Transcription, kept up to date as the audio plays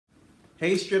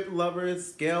Hey strip lovers,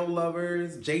 scale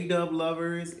lovers, J-Dub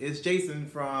lovers, it's Jason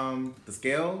from The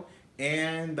Scale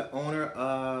and the owner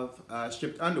of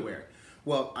Stripped Underwear.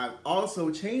 Well, I've also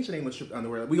changed the name of Stripped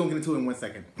Underwear. We're gonna get into it in 1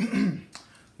 second. I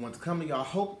want to come to y'all,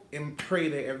 hope and pray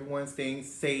that everyone's staying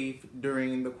safe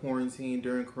during the quarantine,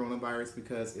 during coronavirus,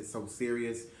 because it's so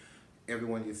serious.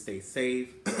 Everyone just stay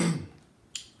safe.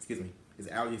 Excuse me, it's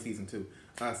allergy season too.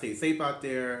 Stay safe out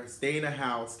there, stay in the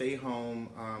house, stay home,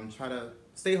 try to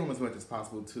stay home as much as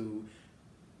possible to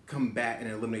combat and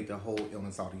eliminate the whole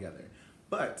illness altogether.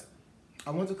 But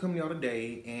I want to come to y'all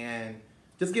today and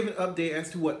just give an update as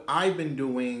to what I've been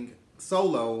doing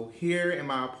solo here in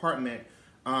my apartment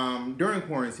during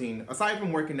quarantine. Aside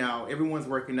from working out, everyone's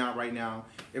working out right now.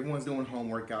 Everyone's doing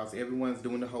home workouts. Everyone's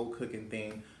doing the whole cooking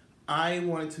thing. I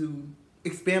wanted to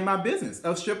expand my business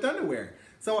of stripped underwear.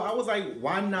 So I was like,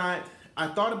 why not? I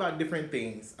thought about different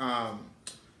things.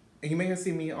 And you may have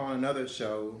seen me on another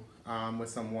show with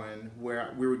someone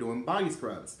where we were doing body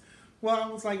scrubs. Well, I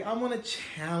was like, I want to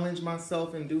challenge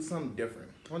myself and do something different.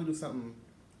 I want to do something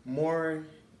more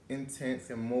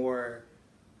intense and more,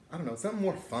 I don't know, something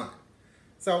more fun.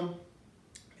 So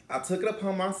I took it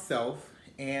upon myself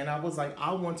and I was like,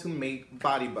 I want to make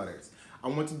body butters. I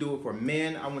want to do it for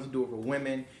men. I want to do it for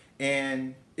women.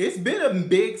 And it's been a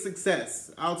big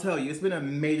success. I'll tell you, it's been a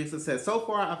major success. So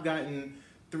far, I've gotten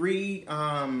three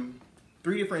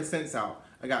different scents out.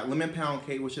 I got Lemon Pound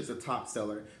Cake, which is a top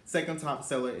seller. Second top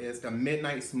seller is the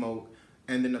Midnight Smoke.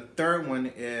 And then the third one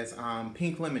is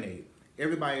Pink Lemonade.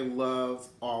 Everybody loves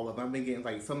all of them. I've been getting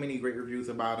like so many great reviews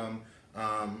about them.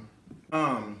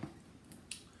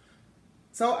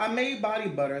 So I made body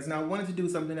butters, and I wanted to do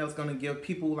something that was going to give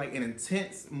people like an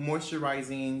intense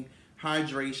moisturizing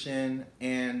hydration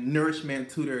and nourishment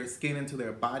to their skin and to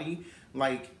their body.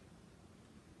 Like,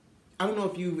 I don't know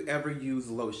if you've ever used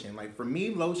lotion. Like for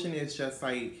me, lotion is just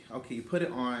like, okay, you put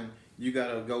it on, you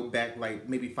gotta go back like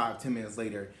maybe 5-10 minutes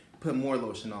later, put more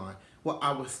lotion on. Well,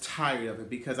 I was tired of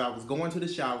it because I was going to the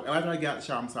shower. After I got out the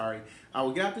shower, I'm sorry. I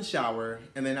would get out the shower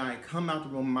and then I come out the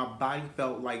room, my body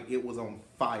felt like it was on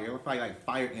fire. It felt like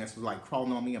fire ants were like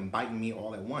crawling on me and biting me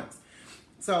all at once.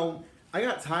 So I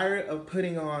got tired of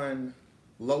putting on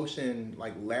lotion,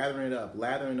 like lathering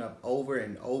up over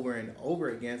and over and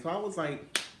over again. So I was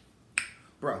like,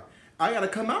 bro, I gotta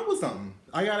come out with something.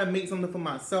 I gotta make something for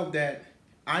myself that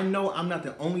I know I'm not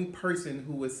the only person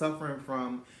who is suffering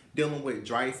from dealing with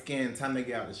dry skin time to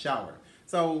get out of the shower.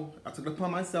 So I took it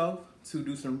upon myself to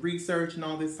do some research and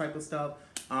all this type of stuff.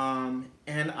 And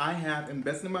I have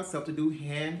invested in myself to do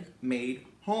handmade,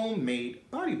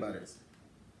 homemade body butters.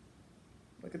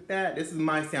 Look at that. This is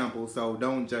my sample, so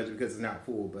don't judge it because it's not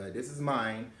full, but this is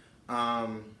mine.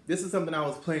 This is something I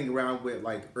was playing around with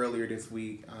like earlier this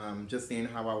week, just seeing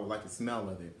how I would like the smell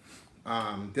of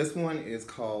it. This one is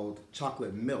called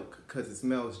Chocolate Milk because it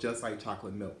smells just like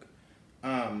chocolate milk. But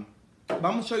I'm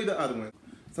going to show you the other one.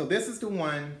 So this is the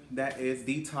one that is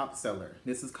the top seller.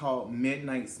 This is called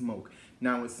Midnight Smoke.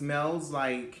 Now it smells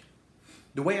like,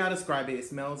 the way I describe it, it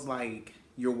smells like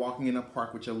you're walking in a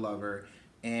park with your lover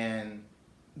and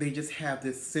they just have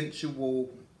this sensual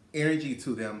energy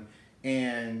to them,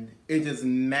 and it just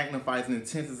magnifies and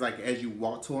intenses like as you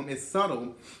walk to them. It's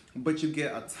subtle, but you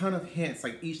get a ton of hints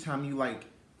like each time you like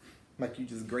you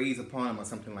just graze upon them or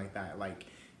something like that. Like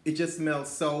it just smells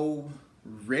so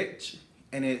rich,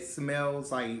 and it smells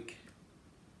like,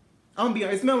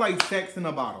 it smells like sex in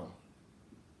a bottle.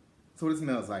 That's what it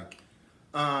smells like.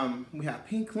 We have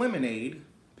Pink Lemonade.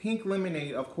 Pink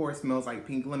Lemonade, of course, smells like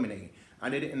pink lemonade. I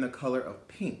did it in the color of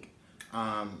pink.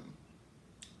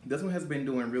 This one has been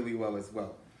doing really well as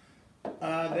well.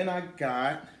 Then I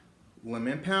got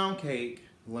Lemon Pound Cake.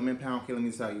 Lemon Pound Cake, let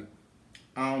me tell you,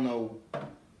 I don't know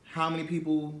how many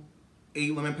people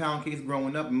ate Lemon Pound Cakes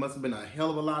growing up. It must have been a hell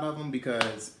of a lot of them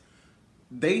because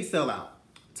they sell out.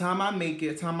 Time I make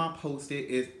it, time I post it,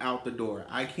 is out the door.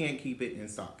 I can't keep it in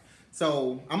stock.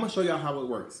 So I'm gonna show y'all how it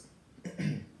works.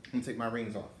 I'm gonna take my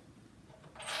rings off.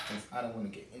 I don't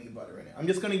want to get any butter in it. I'm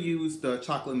just going to use the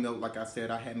chocolate milk, like I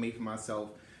said, I had made for myself,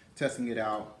 testing it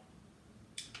out.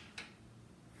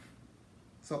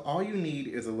 So all you need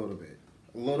is a little bit.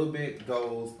 A little bit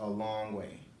goes a long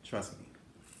way. Trust me.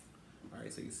 All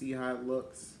right, so you see how it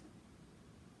looks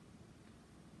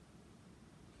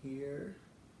here.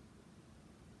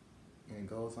 And it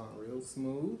goes on real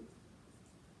smooth.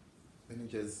 And it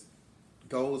just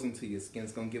goes into your skin.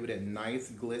 It's going to give it a nice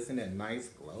glisten, a nice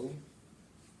glow.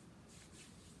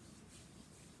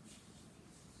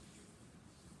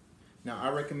 Now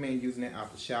I recommend using it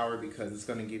out the shower because it's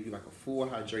going to give you like a full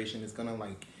hydration. It's going to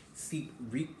like seep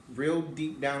real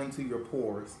deep down into your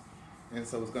pores, and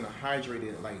so it's going to hydrate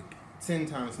it like 10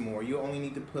 times more. You only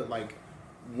need to put like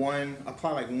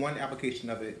apply like one application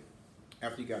of it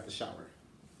after you got the shower.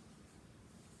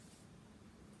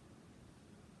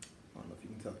 I don't know if you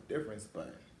can tell the difference,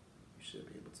 but you should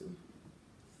be able to.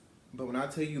 But when I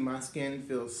tell you my skin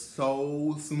feels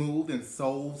so smooth and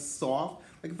so soft,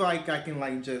 like I feel like I can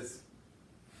like just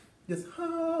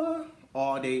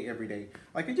all day, every day.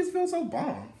 Like it just feels so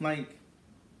bomb. Like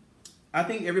I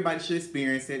think everybody should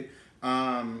experience it.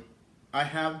 I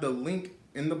have the link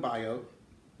in the bio.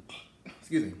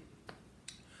 Excuse me.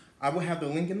 I will have the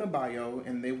link in the bio,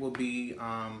 and they will be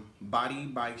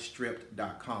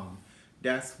bodybystripped.com.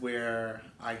 That's where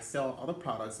I sell all the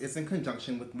products. It's in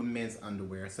conjunction with the men's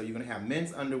underwear. So you're gonna have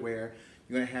men's underwear.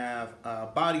 You're gonna have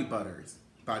body butters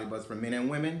for men and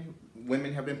women.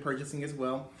 Women have been purchasing as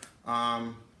well.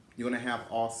 You're gonna have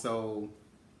also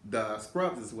the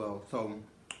scrubs as well. So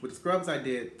with the scrubs, I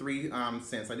did 3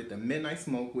 scents. I did the Midnight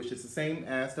Smoke, which is the same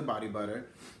as the body butter.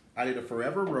 I did a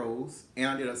Forever Rose, and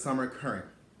I did a Summer Current.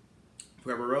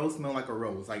 Forever Rose smells like a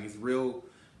rose. Like it's real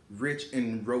rich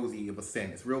and rosy of a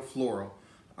scent. It's real floral.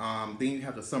 Then you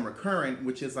have the Summer Current,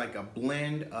 which is like a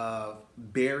blend of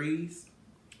berries.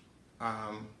 It's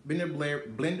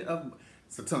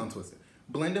a tongue twister.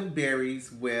 Blend of berries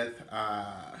with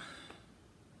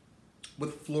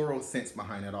floral scents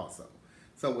behind it also.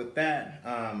 So with that,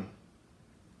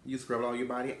 you scrub all your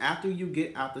body. After you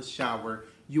get out the shower,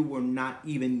 you will not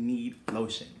even need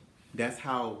lotion. That's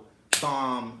how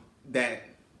bomb that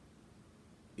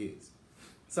is.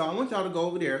 So I want y'all to go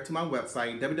over there to my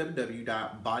website,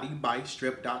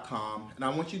 www.bodybystripped.com, and I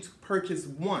want you to purchase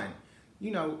one.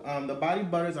 You know, the body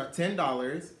butters are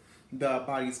 $10. The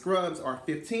body scrubs are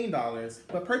 $15.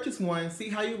 But purchase one, see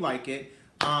how you like it.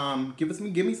 Give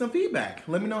me some feedback.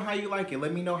 Let me know how you like it.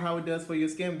 Let me know how it does for your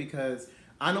skin, because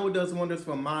I know it does wonders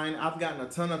for mine. I've gotten a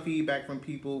ton of feedback from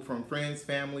people, from friends,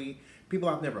 family, people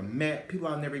I've never met, people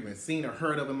I've never even seen or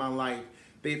heard of in my life.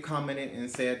 They've commented and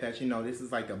said that, you know, this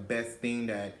is like the best thing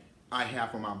that I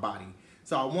have for my body.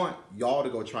 So I want y'all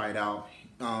to go try it out,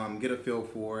 get a feel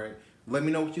for it. Let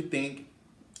me know what you think.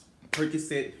 Purchase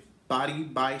it,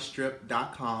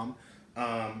 bodybystripped.com.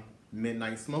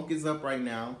 Midnight Smoke is up right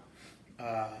now.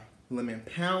 Lemon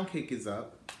Pound Cake is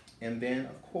up. And then,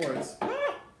 of course,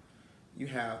 you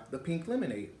have the Pink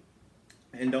Lemonade.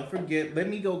 And don't forget, let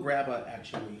me go grab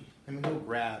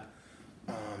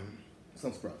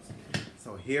some scrubs.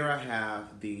 So here I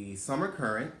have the Summer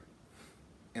Current,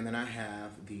 and then I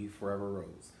have the Forever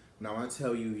Rose. Now I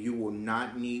tell you, you will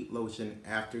not need lotion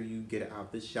after you get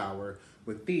out the shower.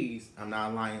 With these, I'm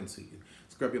not lying to you.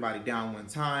 Scrub your body down one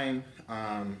time.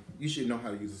 You should know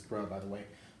how to use a scrub, by the way.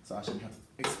 So I shouldn't have to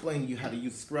explain to you how to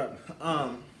use a scrub.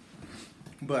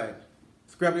 But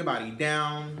scrub your body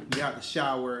down, get out the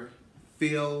shower,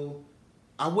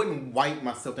 I wouldn't wipe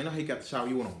myself. I know how you got the shower,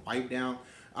 you want to wipe down.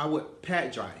 I would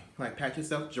pat dry, like pat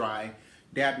yourself dry,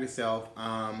 dab yourself,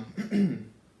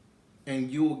 and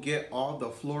you will get all the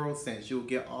floral scents. You'll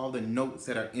get all the notes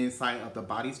that are inside of the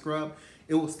body scrub.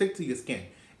 It will stick to your skin,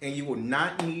 and you will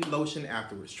not need lotion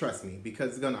afterwards, trust me, because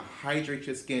it's going to hydrate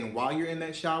your skin while you're in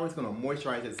that shower. It's going to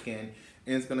moisturize your skin,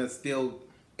 and it's going to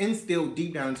instill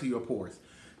deep down into your pores.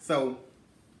 So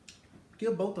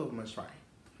give both of them a try.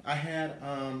 I had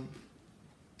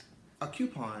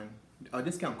a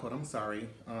discount code,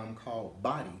 called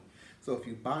BODY. So if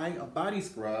you buy a body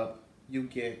scrub, you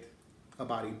get a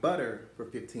body butter for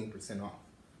 15% off.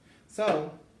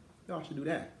 So y'all should do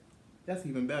that. That's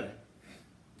even better.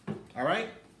 All right?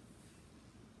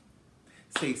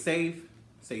 Stay safe,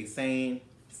 stay sane,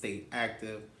 stay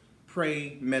active,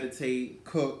 pray, meditate,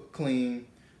 cook, clean,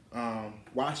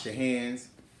 wash your hands.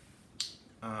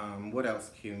 What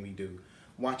else can we do?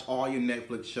 Watch all your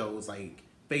Netflix shows like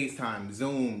FaceTime,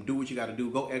 Zoom, do what you gotta do,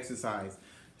 go exercise,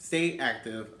 stay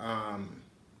active,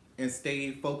 and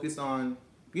stay focused on,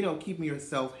 you know, keeping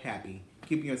yourself happy,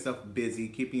 keeping yourself busy,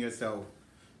 keeping yourself,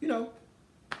 you know,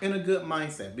 in a good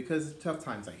mindset, because tough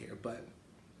times are here. But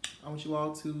I want you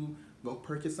all to go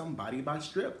purchase some Body by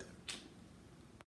Stripped.